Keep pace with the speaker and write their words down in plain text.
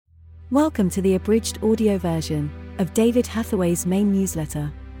Welcome to the abridged audio version of David Hathaway's main newsletter.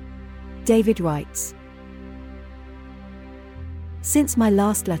 David writes, "Since my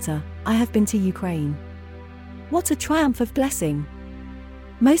last letter, I have been to Ukraine. What a triumph of blessing!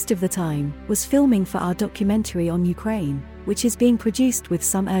 Most of the time was filming for our documentary on Ukraine, which is being produced with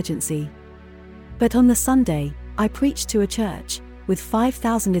some urgency. But on the Sunday, I preached to a church, with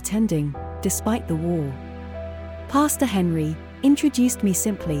 5,000 attending, despite the war. Pastor Henry introduced me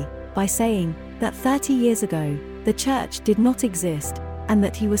simply by saying that 30 years ago, the church did not exist, and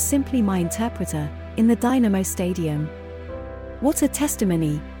that he was simply my interpreter in the Dynamo Stadium. What a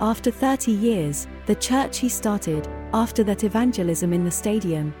testimony! After 30 years, the church he started, after that evangelism in the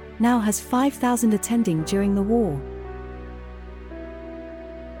stadium, now has 5,000 attending during the war."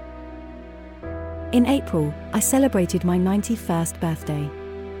 In April, I celebrated my 91st birthday.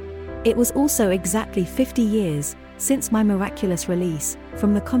 It was also exactly 50 years since my miraculous release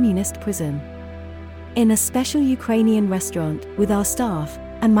from the communist prison. In a special Ukrainian restaurant with our staff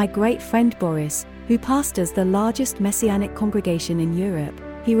and my great friend Boris, who pastors the largest messianic congregation in Europe,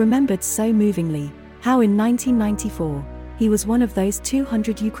 he remembered so movingly how in 1994, he was one of those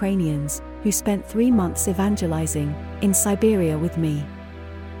 200 Ukrainians who spent 3 months evangelizing in Siberia with me.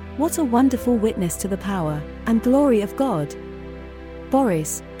 What a wonderful witness to the power and glory of God!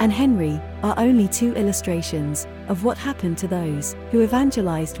 Boris and Henry are only two illustrations of what happened to those who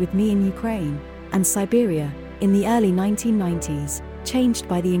evangelized with me in Ukraine and Siberia in the early 1990s, changed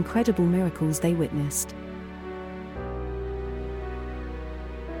by the incredible miracles they witnessed.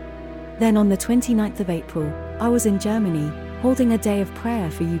 Then on the 29th of April, I was in Germany, holding a day of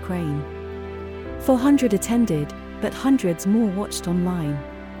prayer for Ukraine. 400 attended, but hundreds more watched online.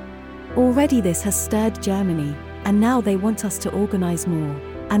 Already this has stirred Germany, and now they want us to organize more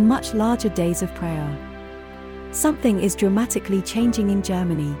and much larger days of prayer. Something is dramatically changing in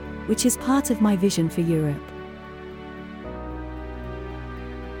Germany, which is part of my vision for Europe.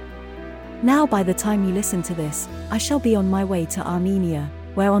 Now by the time you listen to this, I shall be on my way to Armenia,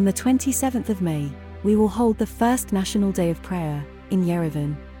 where on the 27th of May, we will hold the first National Day of Prayer in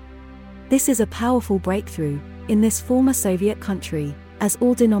Yerevan. This is a powerful breakthrough in this former Soviet country, as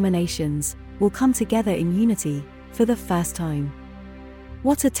all denominations will come together in unity for the first time.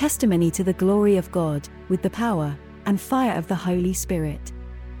 What a testimony to the glory of God, with the power and fire of the Holy Spirit.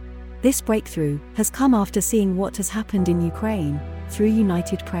 This breakthrough has come after seeing what has happened in Ukraine through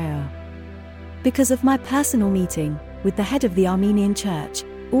united prayer. Because of my personal meeting with the head of the Armenian Church,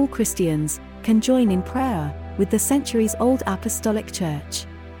 all Christians can join in prayer with the centuries-old Apostolic Church.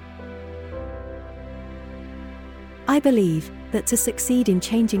 I believe that to succeed in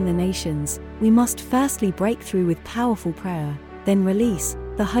changing the nations, we must firstly break through with powerful prayer, then release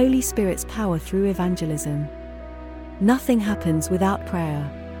the Holy Spirit's power through evangelism. Nothing happens without prayer.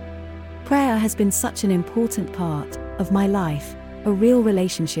 Prayer has been such an important part of my life, a real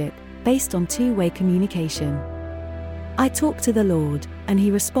relationship based on two-way communication. I talk to the Lord, and He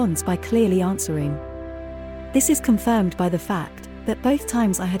responds by clearly answering. This is confirmed by the fact that both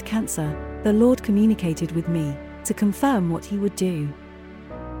times I had cancer, the Lord communicated with me to confirm what He would do.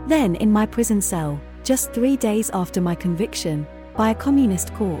 Then in my prison cell, just 3 days after my conviction by a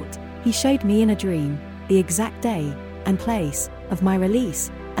communist court, He showed me in a dream the exact day and place of my release,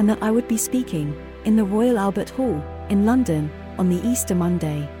 and that I would be speaking in the Royal Albert Hall in London on the Easter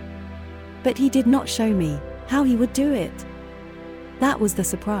Monday. But He did not show me how He would do it. That was the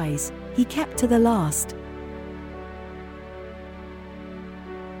surprise He kept to the last.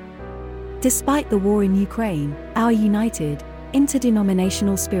 Despite the war in Ukraine, our united,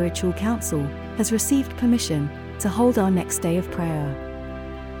 interdenominational spiritual council has received permission to hold our next day of prayer.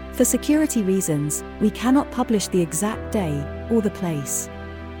 For security reasons, we cannot publish the exact day or the place.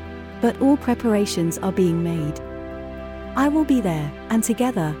 But all preparations are being made. I will be there, and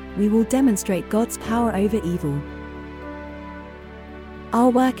together, we will demonstrate God's power over evil.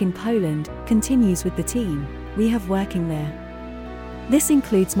 Our work in Poland continues with the team we have working there. This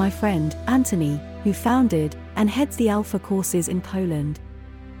includes my friend, Anthony, who founded and heads the Alpha courses in Poland.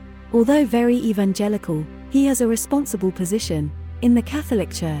 Although very evangelical, he has a responsible position in the Catholic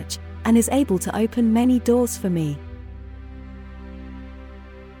Church and is able to open many doors for me.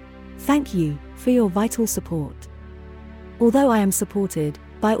 Thank you for your vital support. Although I am supported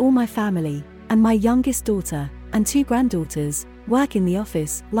by all my family, and my youngest daughter and 2 granddaughters work in the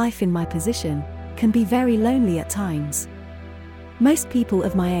office, life in my position can be very lonely at times. Most people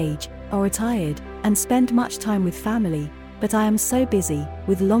of my age are retired and spend much time with family, but I am so busy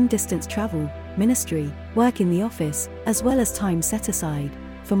with long-distance travel, ministry, work in the office, as well as time set aside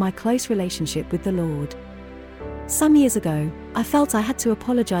for my close relationship with the Lord. Some years ago, I felt I had to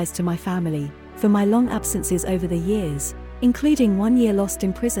apologize to my family for my long absences over the years, including 1 year lost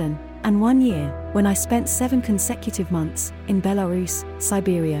in prison, and 1 year when I spent 7 consecutive months in Belarus,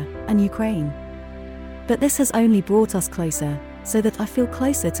 Siberia, and Ukraine. But this has only brought us closer, so that I feel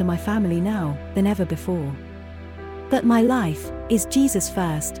closer to my family now than ever before. But my life is Jesus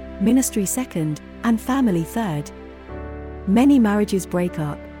first, ministry second, and family third. Many marriages break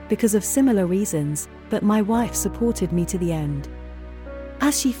up because of similar reasons, but my wife supported me to the end.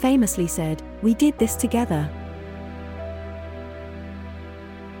 As she famously said, "We did this together."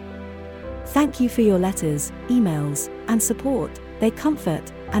 Thank you for your letters, emails, and support. They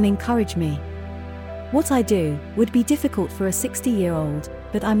comfort and encourage me. What I do would be difficult for a 60-year-old,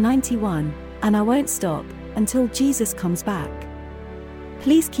 but I'm 91, and I won't stop until Jesus comes back.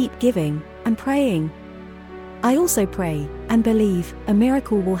 Please keep giving and praying. I also pray and believe a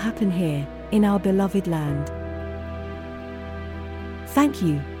miracle will happen here in our beloved land. Thank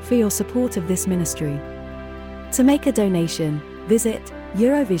you for your support of this ministry. To make a donation, visit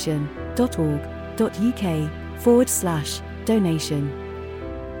eurovision.org.uk/donation.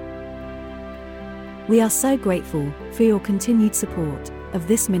 We are so grateful for your continued support of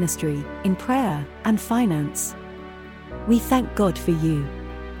this ministry in prayer and finance. We thank God for you.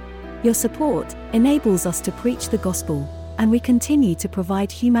 Your support enables us to preach the gospel, and we continue to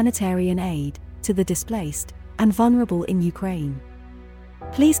provide humanitarian aid to the displaced and vulnerable in Ukraine.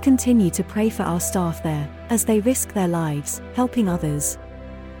 Please continue to pray for our staff there as they risk their lives helping others.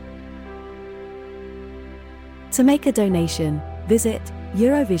 To make a donation, visit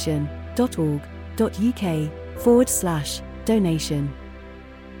eurovision.org.uk/donation.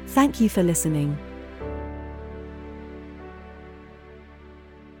 Thank you for listening.